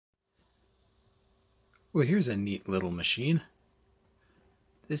Well, here's a neat little machine.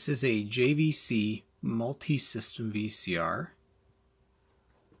 This is a JVC multi-system VCR.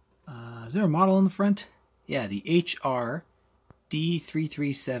 Is there a model on the front? Yeah, the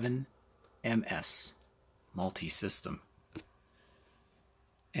HR-D337MS multi-system.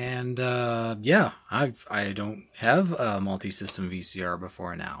 And yeah, I don't have a multi-system VCR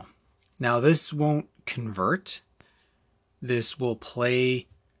before now. Now this won't convert. This will play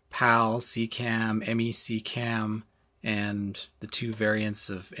PAL, CCAM, MECAM, and the two variants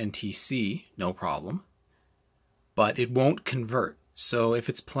of NTC, no problem. But it won't convert. So if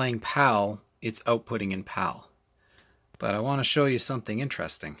it's playing PAL, it's outputting in PAL. But I want to show you something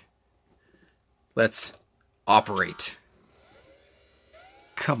interesting. Let's operate.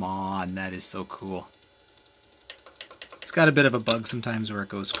 Come on, that is so cool. It's got a bit of a bug sometimes where it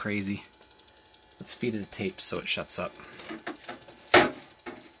goes crazy. Let's feed it a tape so it shuts up.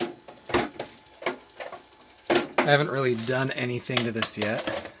 I haven't really done anything to this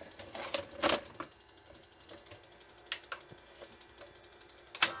yet.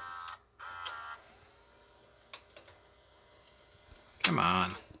 Come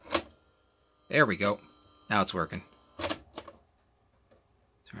on. There we go. Now it's working.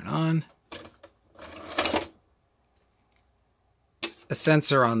 Turn on. A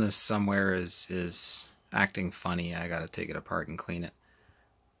sensor on this somewhere is acting funny. I gotta take it apart and clean it.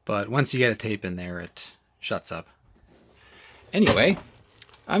 But once you get a tape in there, it shuts up. Anyway,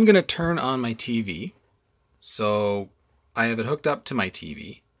 I'm gonna turn on my TV. So I have it hooked up to my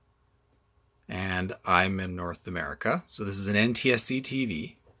TV. And I'm in North America. So this is an NTSC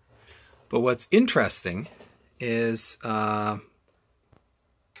TV. But what's interesting is, let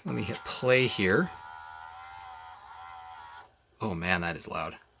me hit play here. Oh man, that is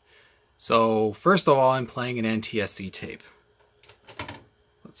loud. So first of all, I'm playing an NTSC tape.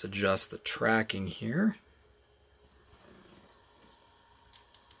 Let's adjust the tracking here.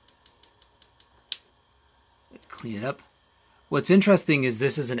 Clean it up. What's interesting is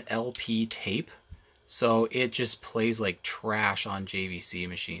this is an LP tape, so it just plays like trash on JVC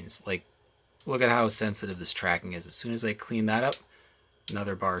machines. Like, look at how sensitive this tracking is. As soon as I clean that up,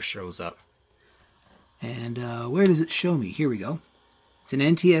 another bar shows up. And where does it show me? Here we go. It's an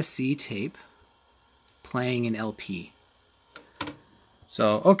NTSC tape playing an LP.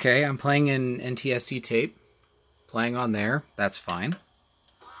 So, okay, I'm playing an NTSC tape, playing on there. That's fine.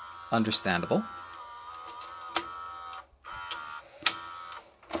 Understandable.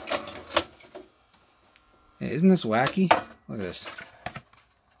 Hey, isn't this wacky? Look at this.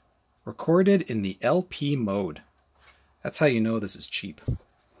 Recorded in the LP mode. That's how you know this is cheap.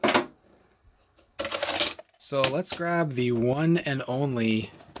 So let's grab the one and only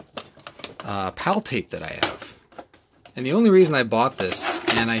PAL tape that I have. And the only reason I bought this,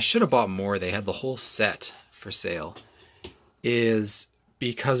 and I should have bought more, they had the whole set for sale, is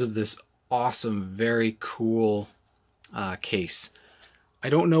because of this awesome, very cool case. I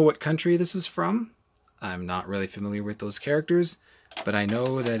don't know what country this is from. I'm not really familiar with those characters, but I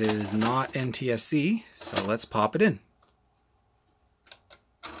know that it is not NTSC, so let's pop it in.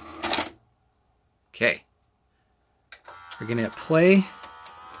 Okay. We're going to hit play.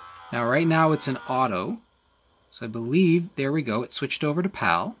 Now right now it's in auto, so I believe, there we go, it switched over to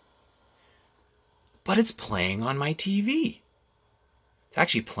PAL. But it's playing on my TV. It's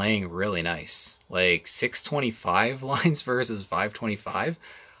actually playing really nice. Like 625 lines versus 525.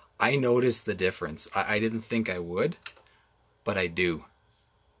 I noticed the difference. I didn't think I would, but I do.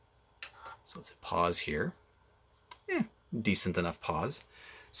 So let's hit pause here. Decent enough pause.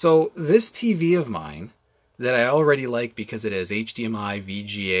 So this TV of mine that I already like because it has HDMI,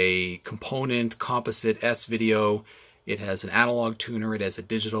 VGA, component, composite, S-video, it has an analog tuner, it has a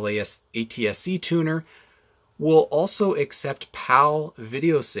digital ATSC tuner, will also accept PAL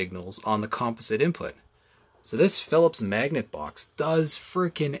video signals on the composite input. So this Philips magnet box does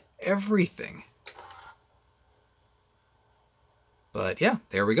frickin' everything. But yeah,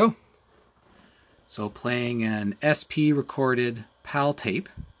 there we go. So playing an SP recorded PAL tape,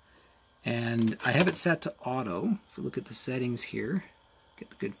 and I have it set to auto. If we look at the settings here, get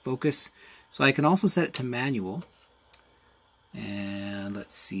the good focus. So I can also set it to manual. And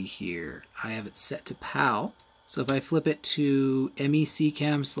let's see here, I have it set to PAL. So if I flip it to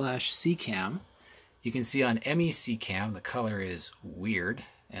MECAM/CCAM, you can see on MECAM the color is weird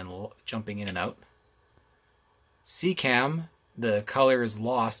and jumping in and out. CCAM, the color is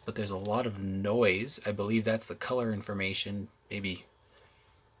lost, but there's a lot of noise. I believe that's the color information maybe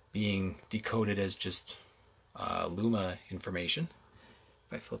being decoded as just Luma information.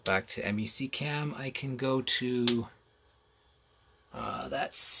 If I flip back to MECAM, I can go to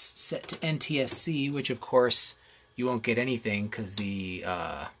That's set to NTSC, which of course you won't get anything because the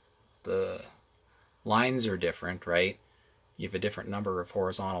lines are different, right? You have a different number of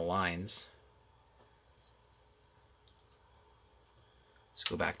horizontal lines. Let's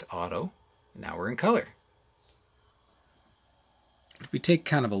go back to auto, and now we're in color. If we take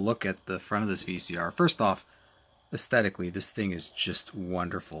kind of a look at the front of this VCR, first off, aesthetically, this thing is just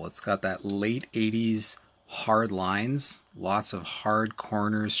wonderful. It's got that late 80s hard lines, lots of hard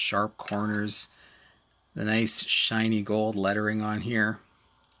corners, sharp corners, the nice shiny gold lettering on here.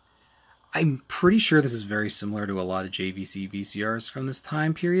 I'm pretty sure this is very similar to a lot of JVC VCRs from this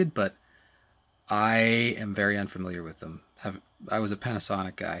time period, but I am very unfamiliar with them. I was a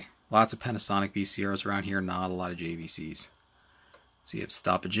Panasonic guy. Lots of Panasonic VCRs around here, not a lot of JVCs. So you have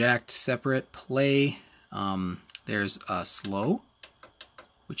stop eject, separate, play. There's a slow,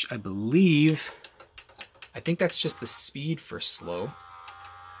 which I think that's just the speed for slow.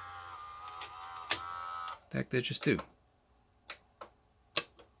 The heck did it just do?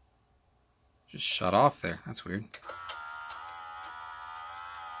 Just shut off there. That's weird.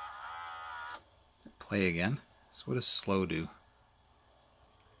 Play again. So what does slow do?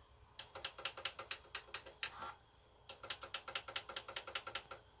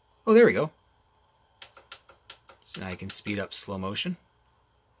 Oh, there we go. So now you can speed up slow motion.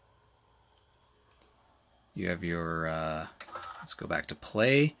 You have your, let's go back to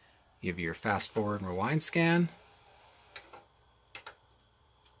play. You have your fast forward and rewind scan.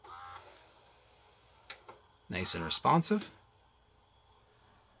 Nice and responsive.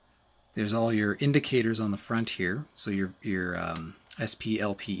 There's all your indicators on the front here. So your SP,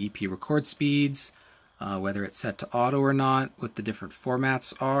 LP, EP record speeds, whether it's set to auto or not, what the different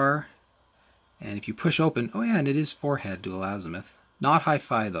formats are. And if you push open, oh yeah, and it is 4-head dual azimuth. Not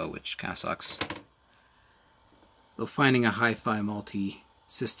hi-fi though, which kind of sucks. Though finding a hi-fi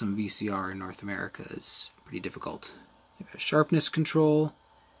multi-system VCR in North America is pretty difficult. You have a sharpness control,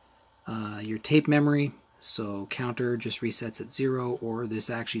 your tape memory, so counter just resets at 0, or this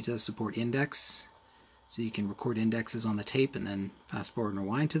actually does support index. So you can record indexes on the tape and then fast forward and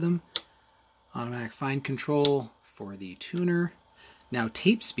rewind to them. Automatic fine control for the tuner. Now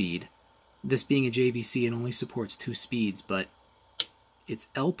tape speed, this being a JVC, it only supports 2 speeds, but it's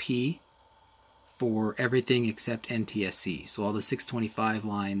LP for everything except NTSC. So all the 625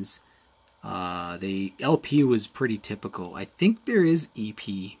 lines, the LP was pretty typical. I think there is EP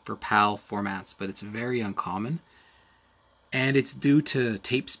for PAL formats, but it's very uncommon. And it's due to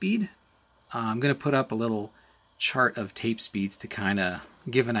tape speed. I'm going to put up a little chart of tape speeds to kind of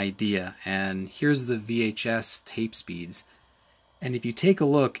give an idea. And here's the VHS tape speeds. And if you take a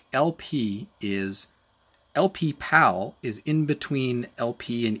look, LP PAL is in between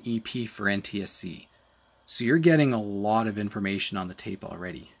LP and EP for NTSC. So you're getting a lot of information on the tape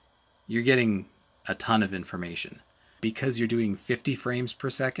already. You're getting a ton of information. Because you're doing 50 frames per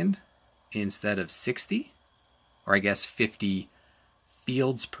second instead of 60, or I guess 50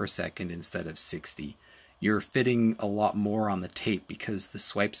 fields per second instead of 60, you're fitting a lot more on the tape because the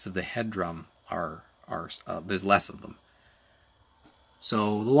swipes of the head drum are there's less of them.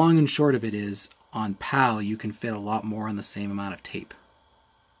 So the long and short of it is, on PAL you can fit a lot more on the same amount of tape.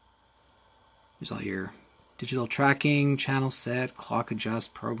 Here's all your digital tracking, channel set, clock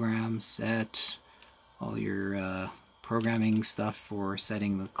adjust, program set, all your programming stuff for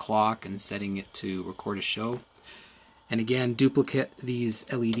setting the clock and setting it to record a show. And again, duplicate,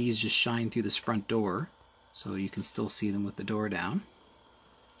 these LEDs just shine through this front door, so you can still see them with the door down.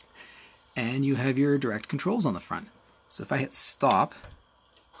 And you have your direct controls on the front. So if I hit stop,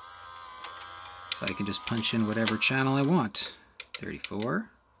 so I can just punch in whatever channel I want. 34.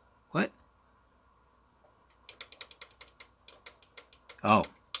 What? Oh,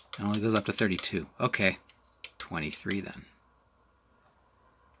 it only goes up to 32. Okay, 23 then.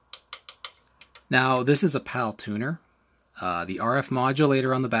 Now, this is a PAL tuner. The RF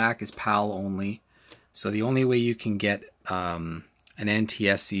modulator on the back is PAL only. So the only way you can get an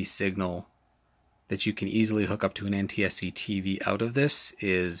NTSC signal that you can easily hook up to an NTSC TV out of this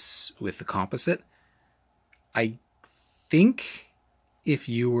is with the composite. I think if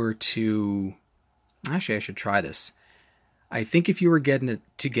you were to... Actually, I should try this. I think if you were getting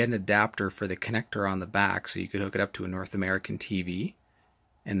to get an adapter for the connector on the back so you could hook it up to a North American TV,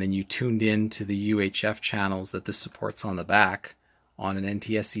 and then you tuned in to the UHF channels that this supports on the back on an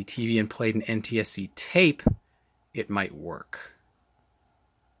NTSC TV and played an NTSC tape, it might work.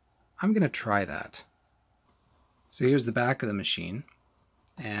 I'm going to try that. So here's the back of the machine,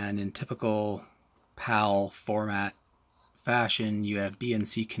 and in typical PAL format fashion, you have B and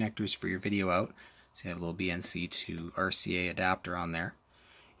C connectors for your video out. So you have a little BNC to RCA adapter on there.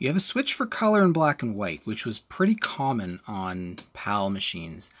 You have a switch for color and black and white, which was pretty common on PAL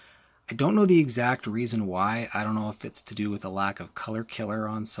machines. I don't know the exact reason why. I don't know if it's to do with a lack of color killer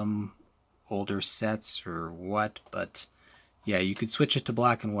on some older sets or what, but yeah, you could switch it to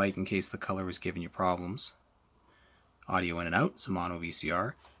black and white in case the color was giving you problems. Audio in and out, some mono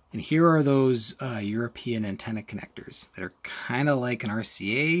VCR. And here are those European antenna connectors that are kind of like an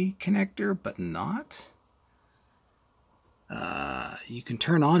RCA connector, but not. You can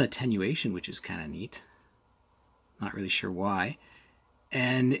turn on attenuation, which is kind of neat. Not really sure why.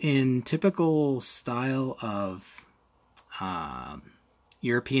 And in typical style of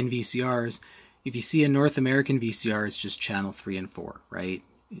European VCRs, if you see a North American VCR, it's just channel 3 and 4, right?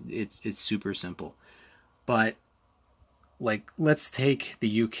 It's super simple. But like, let's take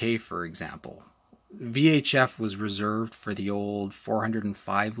the UK for example. VHF was reserved for the old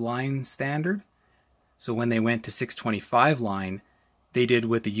 405 line standard. So when they went to 625 line, they did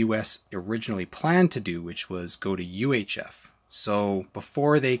what the US originally planned to do, which was go to UHF. So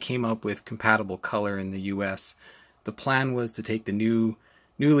before they came up with compatible color in the US, the plan was to take the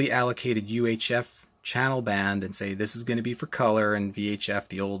newly allocated UHF channel band and say this is going to be for color, and VHF,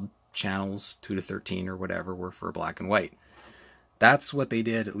 the old channels 2 to 13 or whatever, were for black and white. That's what they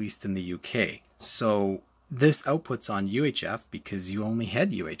did, at least in the UK. So this output's on UHF because you only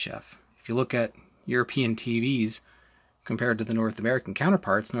had UHF. If you look at European TVs compared to the North American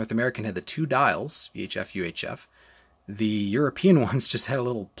counterparts, North American had the 2 dials, VHF, UHF. The European ones just had a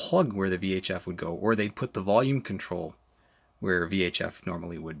little plug where the VHF would go, or they'd put the volume control where VHF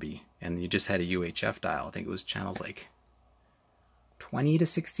normally would be, and you just had a UHF dial. I think it was channels like 20 to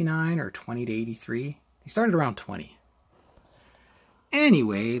 69 or 20 to 83. They started around 20.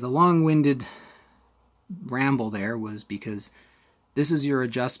 Anyway, the long-winded ramble there was because this is your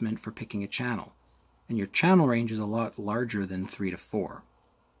adjustment for picking a channel, and your channel range is a lot larger than 3 to 4.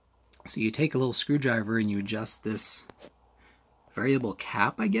 So you take a little screwdriver and you adjust this variable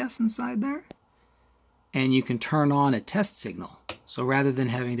cap, I guess, inside there, and you can turn on a test signal. So rather than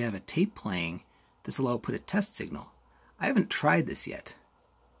having to have a tape playing, this will output a test signal. I haven't tried this yet,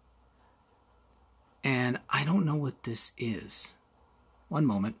 and I don't know what this is. One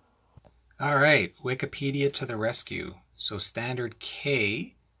moment. All right, Wikipedia to the rescue. So standard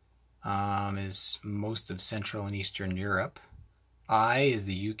K is most of Central and Eastern Europe. I is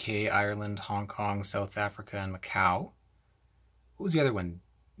the UK, Ireland, Hong Kong, South Africa, and Macau. What was the other one?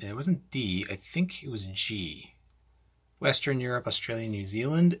 It wasn't D, I think it was G. Western Europe, Australia, New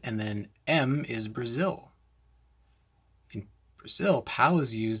Zealand, and then M is Brazil. In Brazil, PAL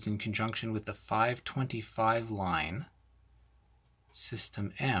is used in conjunction with the 525 line,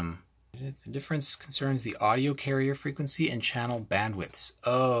 System M. The difference concerns the audio carrier frequency and channel bandwidths.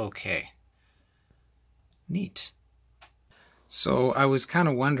 Okay. Neat. So I was kind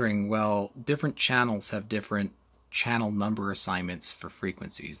of wondering, well, different channels have different channel number assignments for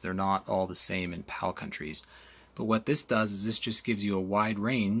frequencies. They're not all the same in PAL countries. But what this does is this just gives you a wide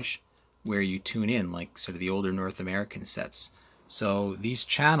range where you tune in, like sort of the older North American sets. So these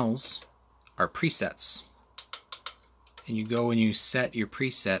channels are presets. And you go and you set your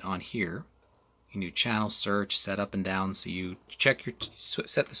preset on here. You do channel search, set up and down. So you check your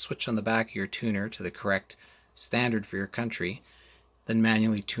set the switch on the back of your tuner to the correct standard for your country, then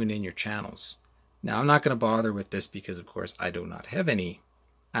manually tune in your channels. Now I'm not going to bother with this because of course I do not have any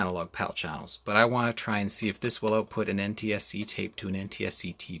analog PAL channels, but I want to try and see if this will output an NTSC tape to an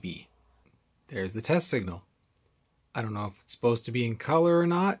NTSC TV. There's the test signal. I don't know if it's supposed to be in color or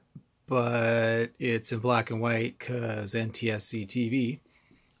not, but it's in black and white because NTSC TV.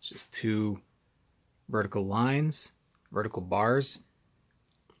 It's just 2 vertical lines, vertical bars.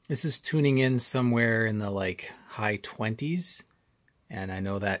 This is tuning in somewhere in the like high 20s, and I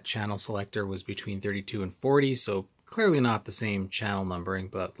know that channel selector was between 32 and 40, so clearly not the same channel numbering,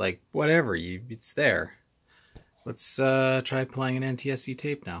 but like whatever, it's there. Let's try playing an NTSC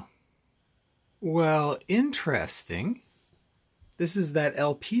tape now. Well, interesting. This is that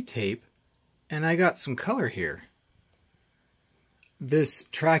LP tape, and I got some color here. This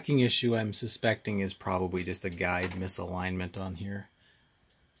tracking issue I'm suspecting is probably just a guide misalignment on here.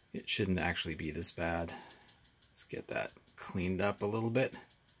 It shouldn't actually be this bad. Let's get that cleaned up a little bit.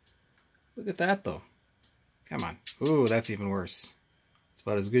 Look at that though. Come on. Ooh, that's even worse. It's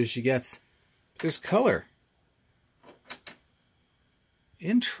about as good as she gets. There's color.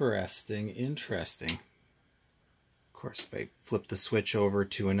 Interesting, interesting. Of course, if I flip the switch over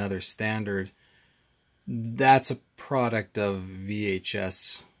to another standard, that's a product of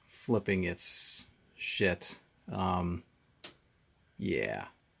VHS flipping its shit. Yeah.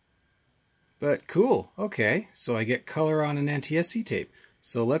 But cool. Okay, so I get color on an NTSC tape.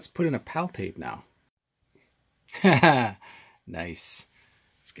 So let's put in a PAL tape now. Haha, nice.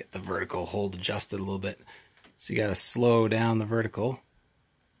 Let's get the vertical hold adjusted a little bit. So you got to slow down the vertical.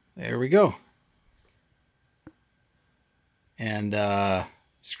 There we go. And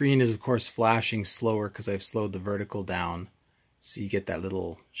screen is of course flashing slower because I've slowed the vertical down. So you get that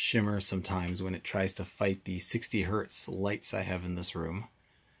little shimmer sometimes when it tries to fight the 60 hertz lights I have in this room.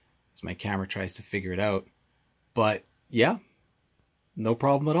 As my camera tries to figure it out. But yeah, no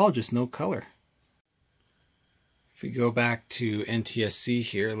problem at all, just no color. If we go back to NTSC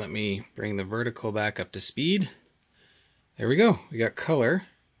here, let me bring the vertical back up to speed. There we go, we got color.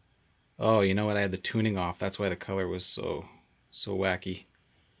 Oh, you know what, I had the tuning off, that's why the color was so wacky.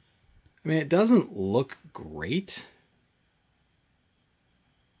 I mean, it doesn't look great,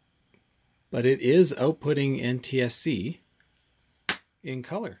 but it is outputting NTSC in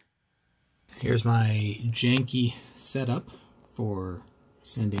color. Here's my janky setup for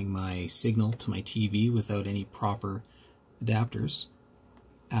sending my signal to my TV without any proper adapters.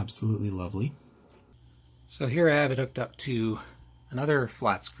 Absolutely lovely. So here I have it hooked up to another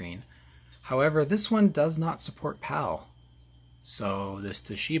flat screen. However, this one does not support PAL. So this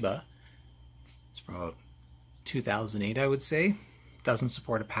Toshiba, it's from about 2008 I would say, doesn't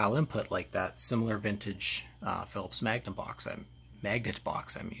support a PAL input like that similar vintage Philips magnet box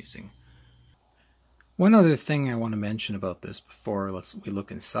I'm using. One other thing I want to mention about this before we look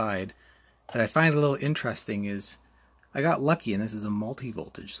inside that I find a little interesting is I got lucky, and this is a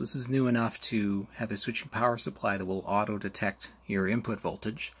multi-voltage. So this is new enough to have a switching power supply that will auto-detect your input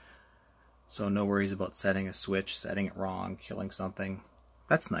voltage. So no worries about setting a switch, setting it wrong, killing something.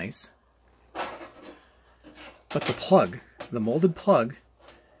 That's nice. But the plug, the molded plug,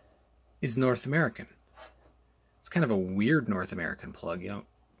 is North American. It's kind of a weird North American plug, you know.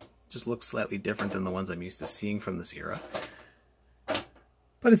 Just looks slightly different than the ones I'm used to seeing from this era.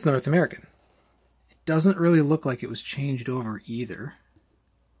 But it's North American. It doesn't really look like it was changed over either.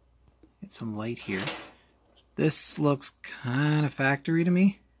 Get some light here. This looks kind of factory to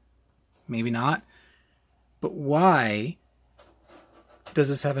me. Maybe not. But why does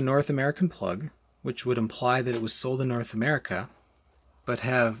this have a North American plug, which would imply that it was sold in North America, but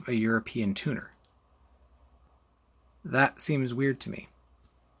have a European tuner? That seems weird to me.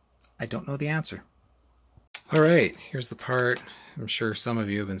 I don't know the answer. Alright, here's the part I'm sure some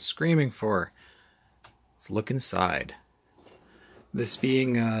of you have been screaming for. Let's look inside. This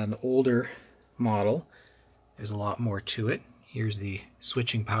being an older model, there's a lot more to it. Here's the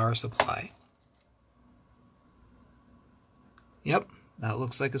switching power supply. Yep, that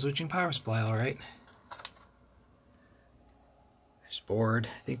looks like a switching power supply, alright. There's board.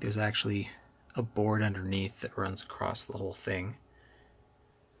 I think there's actually a board underneath that runs across the whole thing.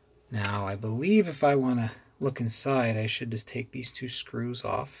 Now, I believe if I want to look inside, I should just take these two screws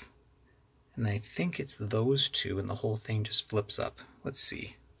off. And I think it's those two, and the whole thing just flips up. Let's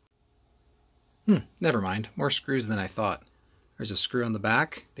see. Never mind. More screws than I thought. There's a screw on the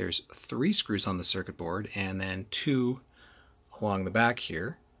back. There's 3 screws on the circuit board, and then 2 along the back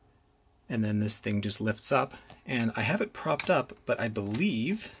here. And then this thing just lifts up. And I have it propped up, but I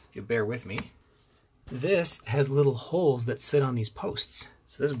believe, if you bear with me, this has little holes that sit on these posts.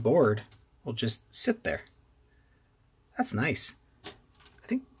 So this board will just sit there. That's nice. I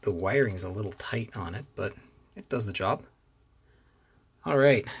think the wiring is a little tight on it, but it does the job.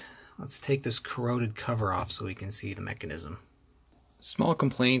 Alright, let's take this corroded cover off so we can see the mechanism. Small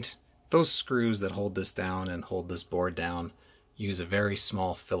complaint, those screws that hold this down and hold this board down use a very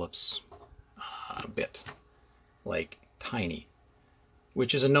small Phillips bit. Like, tiny.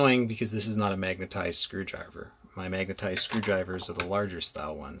 Which is annoying because this is not a magnetized screwdriver. My magnetized screwdrivers are the larger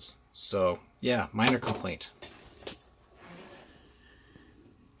style ones. So, yeah, minor complaint.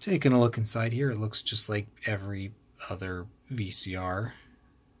 Taking a look inside here, it looks just like every other VCR.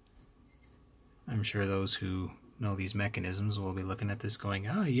 I'm sure those who know these mechanisms will be looking at this going,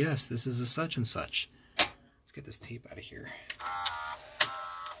 oh yes, this is a such and such. Let's get this tape out of here.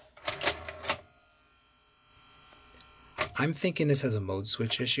 I'm thinking this has a mode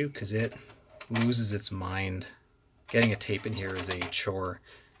switch issue because it loses its mind. Getting a tape in here is a chore.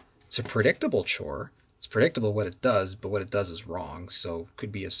 It's a predictable chore. It's predictable what it does, but what it does is wrong. So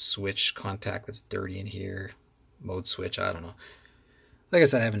could be a switch contact that's dirty in here. Mode switch, I don't know. Like I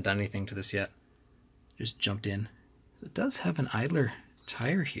said, I haven't done anything to this yet. Just jumped in. It does have an idler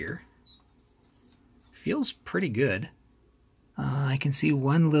tire here. Feels pretty good. I can see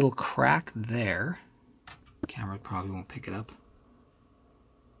one little crack there. Camera probably won't pick it up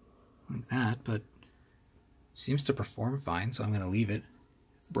like that, but seems to perform fine, so I'm going to leave it.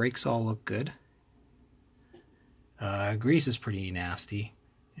 Brakes all look good. Grease is pretty nasty,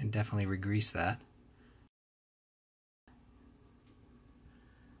 and definitely re-grease that.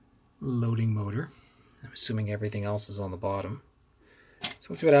 Loading motor. I'm assuming everything else is on the bottom. So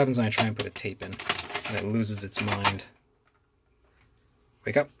let's see what happens when I try and put a tape in and it loses its mind.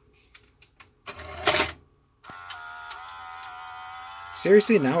 Wake up.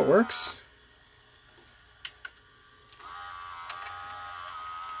 Seriously, now it works?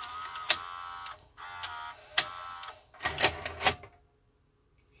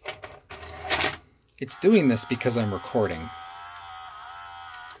 It's doing this because I'm recording.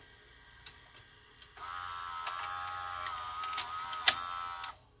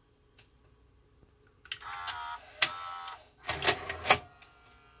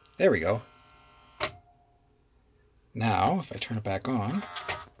 There we go. Now, if I turn it back on,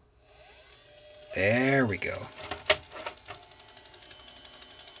 there we go.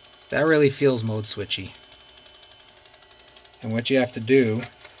 That really feels mode switchy. And what you have to do,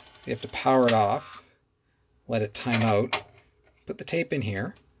 you have to power it off, let it time out, put the tape in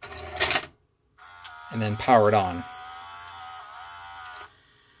here, and then power it on.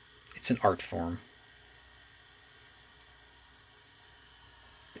 It's an art form.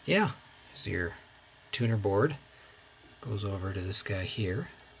 But yeah, here's your tuner board. Goes over to this guy here.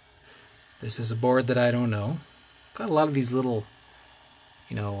 This is a board that I don't know. Got a lot of these little,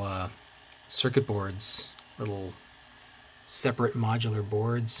 circuit boards, little separate modular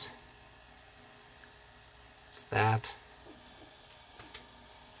boards. It's that.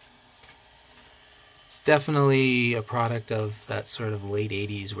 It's definitely a product of that sort of late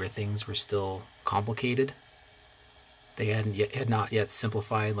 80s where things were still complicated. They had not yet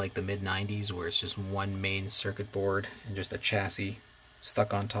simplified like the mid 90s where it's just one main circuit board and just a chassis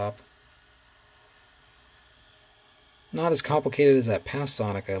stuck on top. Not as complicated as that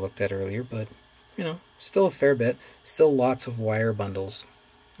Panasonic I looked at earlier, but still a fair bit. Still lots of wire bundles,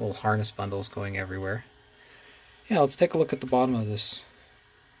 little harness bundles going everywhere. Yeah, let's take a look at the bottom of this.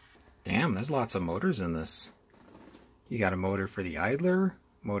 Damn, there's lots of motors in this. You got a motor for the idler,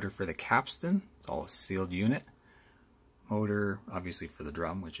 motor for the capstan, it's all a sealed unit. Motor, obviously, for the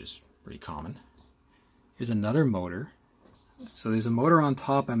drum, which is pretty common. Here's another motor. So there's a motor on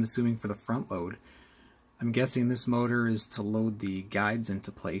top, I'm assuming, for the front load. I'm guessing this motor is to load the guides into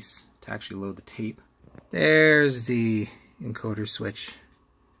place, to actually load the tape. There's the encoder switch.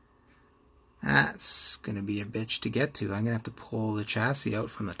 That's going to be a bitch to get to. I'm going to have to pull the chassis out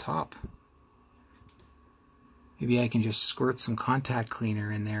from the top. Maybe I can just squirt some contact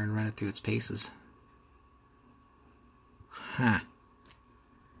cleaner in there and run it through its paces. Huh.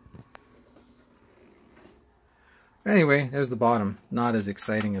 Anyway, there's the bottom. Not as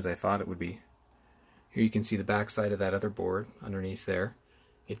exciting as I thought it would be. Here you can see the back side of that other board underneath there.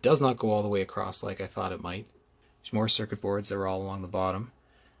 It does not go all the way across like I thought it might. There's more circuit boards that are all along the bottom.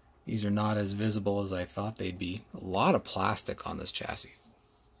 These are not as visible as I thought they'd be. A lot of plastic on this chassis.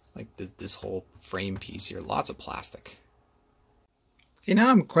 Like this whole frame piece here. Lots of plastic. Okay, now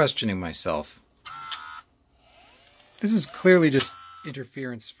I'm questioning myself. This is clearly just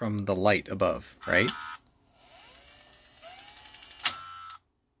interference from the light above, right?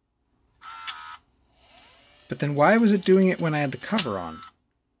 But then why was it doing it when I had the cover on?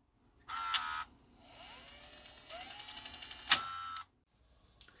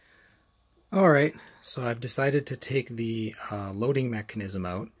 Alright, so I've decided to take the loading mechanism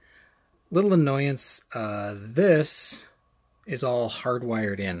out. Little annoyance, this is all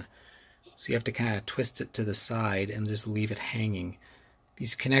hardwired in. So you have to kind of twist it to the side and just leave it hanging.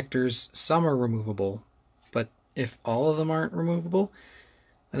 These connectors, some are removable, but if all of them aren't removable,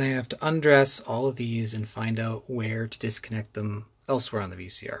 then I have to undress all of these and find out where to disconnect them elsewhere on the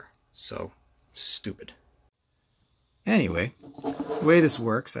VCR. So, stupid. Anyway, the way this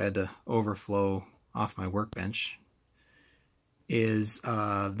works, I had to overflow off my workbench, is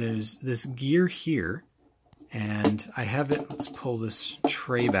there's this gear here, and I have it, let's pull this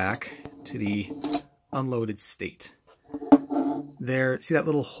tray back to the unloaded state. There, see that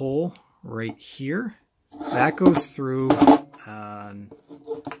little hole right here? That goes through an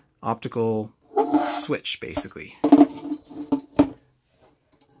optical switch, basically.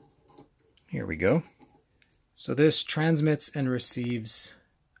 Here we go. So this transmits and receives,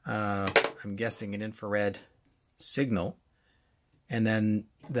 I'm guessing, an infrared signal, and then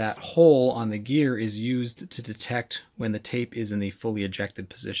that hole on the gear is used to detect when the tape is in the fully ejected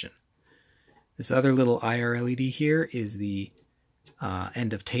position. This other little IR LED here is the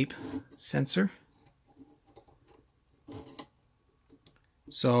end of tape sensor.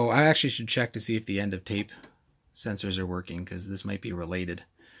 So I actually should check to see if the end of tape sensors are working, because this might be related.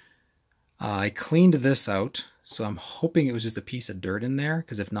 I cleaned this out, so I'm hoping it was just a piece of dirt in there,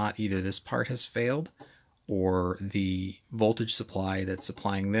 because if not, either this part has failed or the voltage supply that's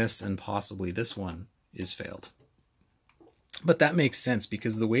supplying this and possibly this one is failed. But that makes sense,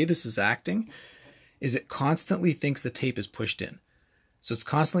 because the way this is acting is it constantly thinks the tape is pushed in. So it's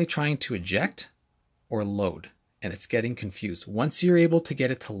constantly trying to eject or load, and it's getting confused. Once you're able to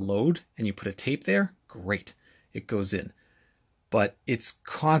get it to load and you put a tape there, great, it goes in. But it's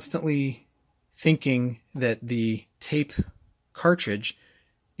constantly thinking that the tape cartridge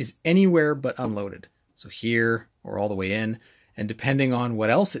is anywhere but unloaded. So here or all the way in, and depending on what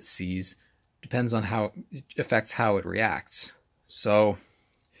else it sees, depends on how it affects how it reacts. So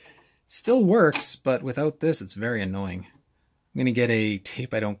it still works, but without this, it's very annoying. I'm going to get a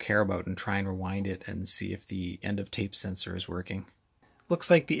tape I don't care about and try and rewind it and see if the end of tape sensor is working.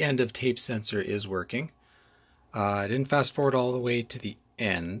 Looks like the end of tape sensor is working. I didn't fast forward all the way to the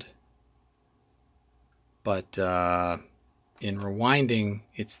end, but in rewinding,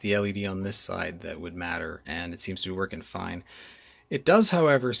 it's the LED on this side that would matter, and it seems to be working fine. It does,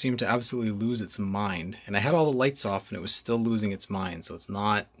 however, seem to absolutely lose its mind, and I had all the lights off and it was still losing its mind, so it's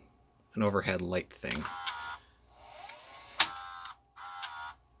not an overhead light thing.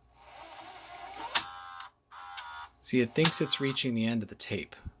 See, it thinks it's reaching the end of the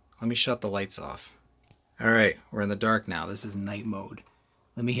tape. Let me shut the lights off. Alright, we're in the dark now. This is night mode.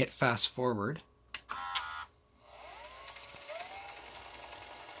 Let me hit fast forward.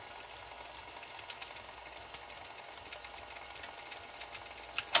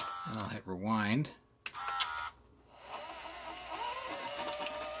 And I'll hit rewind.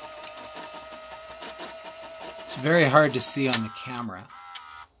 It's very hard to see on the camera,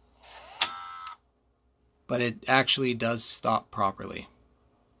 but it actually does stop properly.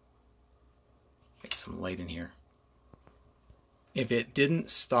 Get some light in here. If it didn't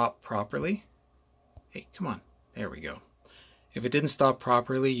stop properly, hey, come on, there we go. If it didn't stop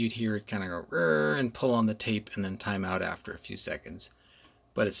properly, you'd hear it kind of go rrr and pull on the tape and then time out after a few seconds.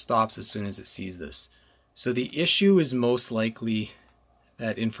 But it stops as soon as it sees this. So the issue is most likely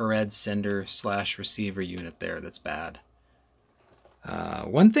that infrared sender / receiver unit there that's bad.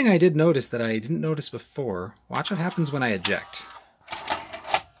 One thing I did notice that I didn't notice before, watch what happens when I eject.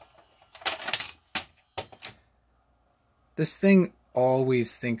 This thing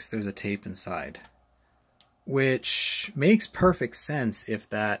always thinks there's a tape inside, which makes perfect sense if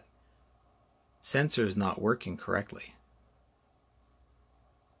that sensor is not working correctly.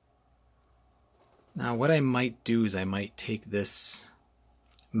 Now what I might do is I might take this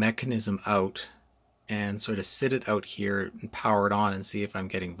mechanism out and sort of sit it out here and power it on and see if I'm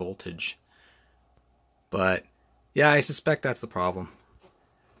getting voltage. But yeah, I suspect that's the problem.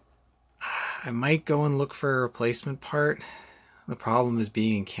 I might go and look for a replacement part. The problem is,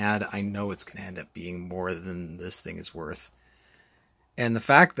 being in Canada, I know it's going to end up being more than this thing is worth. And the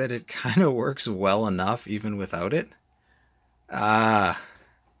fact that it kind of works well enough even without it,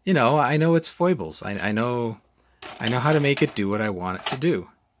 you know, I know its foibles. I know how to make it do what I want it to do.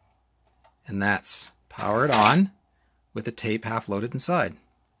 And that's power it on with the tape half loaded inside.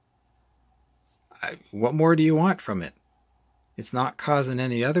 What more do you want from it? It's not causing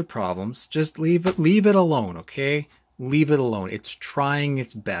any other problems. Just leave it alone, okay? Leave it alone. It's trying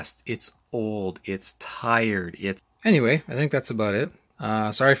its best. It's old. It's tired. Anyway, I think that's about it.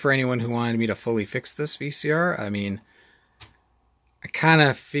 Sorry for anyone who wanted me to fully fix this VCR. I mean, I kind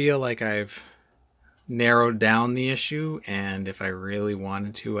of feel like I've narrowed down the issue, and if I really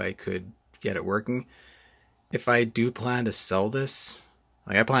wanted to, I could get it working. If I do plan to sell this,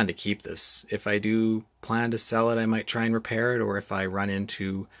 like, I plan to keep this. If I do plan to sell it, I might try and repair it, or if I run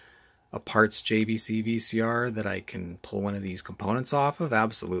into a parts JVC VCR that I can pull one of these components off of,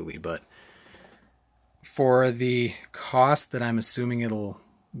 absolutely. But for the cost that I'm assuming it'll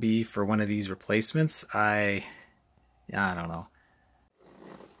be for one of these replacements, I don't know.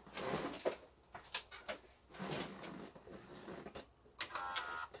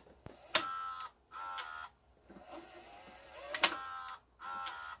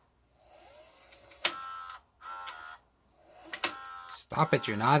 Stop it,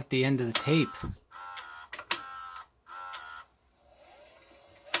 you're not at the end of the tape.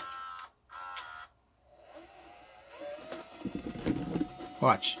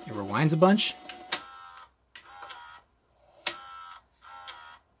 Watch, it rewinds a bunch.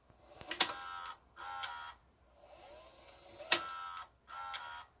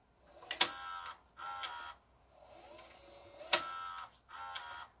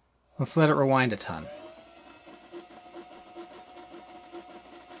 Let's let it rewind a ton.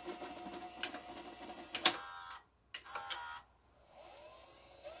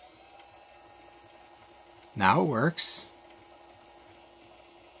 Now it works.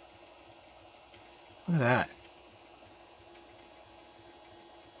 Look at that.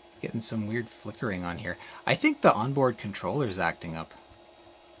 Getting some weird flickering on here. I think the onboard controller is acting up.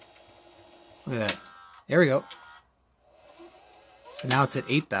 Look at that. There we go. So now it's at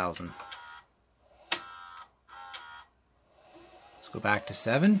 8,000. Let's go back to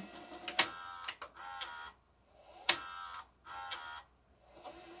 7.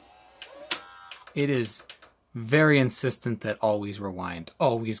 It is very insistent that always rewind,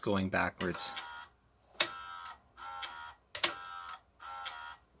 always going backwards.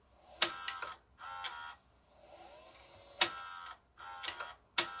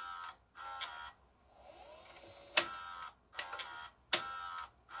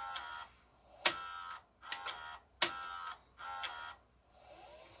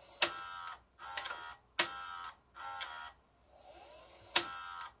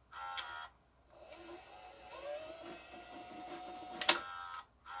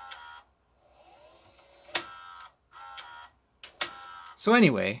 So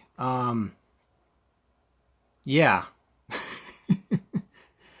anyway, yeah.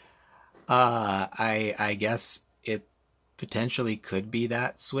 I guess it potentially could be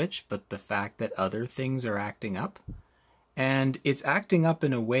that switch, but the fact that other things are acting up, and it's acting up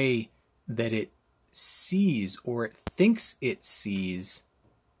in a way that it sees, or it thinks it sees,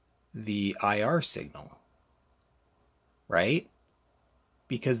 the IR signal, right?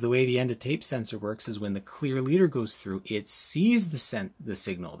 Because the way the end of tape sensor works is when the clear leader goes through, it sees the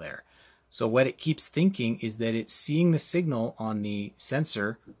signal there. So what it keeps thinking is that it's seeing the signal on the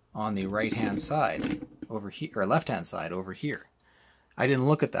sensor on the right-hand side over here, or left-hand side over here. I didn't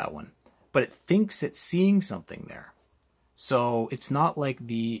look at that one, but it thinks it's seeing something there. So it's not like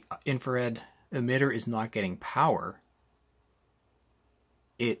the infrared emitter is not getting power.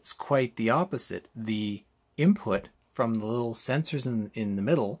 It's quite the opposite. The input from the little sensors in the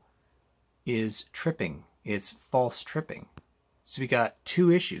middle is tripping. It's false tripping. So we got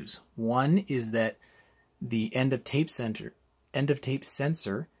two issues. One is that the end of tape sensor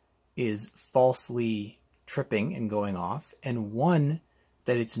is falsely tripping and going off, and one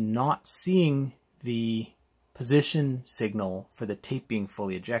that it's not seeing the position signal for the tape being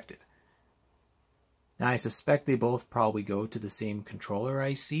fully ejected. Now I suspect they both probably go to the same controller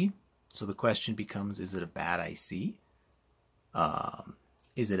IC. So the question becomes, is it a bad IC?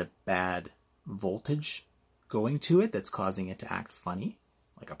 Is it a bad voltage going to it that's causing it to act funny,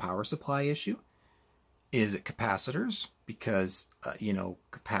 like a power supply issue? Is it capacitors? Because, you know,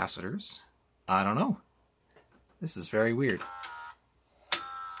 capacitors, I don't know. This is very weird.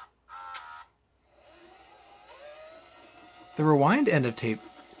 The rewind end of tape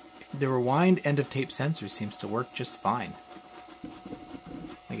sensor seems to work just fine.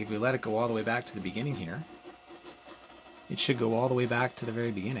 Like if we let it go all the way back to the beginning here, it should go all the way back to the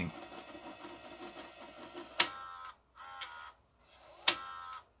very beginning.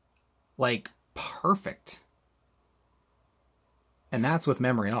 Like perfect. And that's with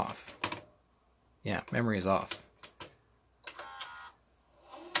memory off. Yeah, memory is off.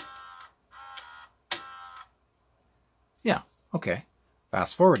 Yeah, okay.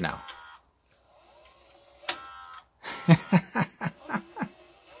 Fast forward now.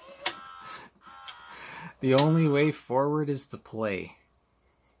 The only way forward is to play.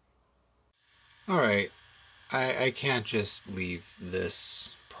 Alright, I can't just leave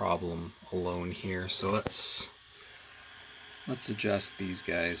this problem alone here, so let's adjust these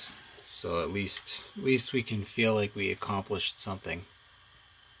guys so at least we can feel like we accomplished something.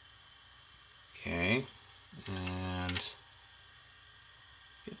 Okay, and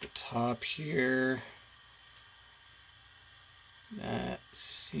get the top here. That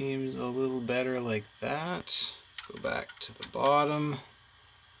seems a little better like that. Let's go back to the bottom.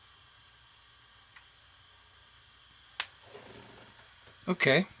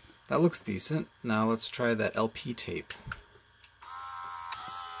 Okay, that looks decent. Now let's try that LP tape.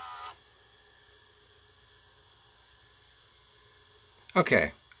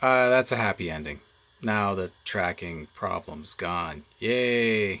 Okay, that's a happy ending. Now the tracking problem's gone.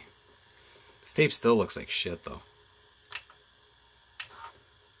 Yay! This tape still looks like shit though.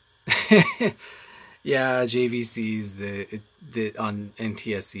 Yeah, JVCs that on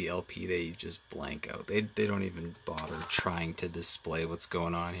NTSC LP they just blank out. They don't even bother trying to display what's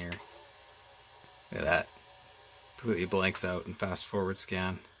going on here. Look at that. Completely blanks out in fast forward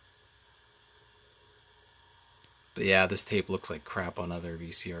scan. But yeah, this tape looks like crap on other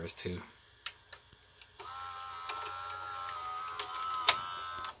VCRs too.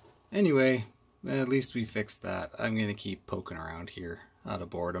 Anyway, at least we fixed that. I'm gonna keep poking around here out of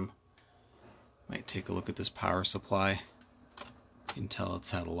boredom. Might take a look at this power supply. You can tell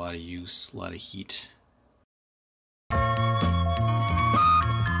it's had a lot of use, a lot of heat.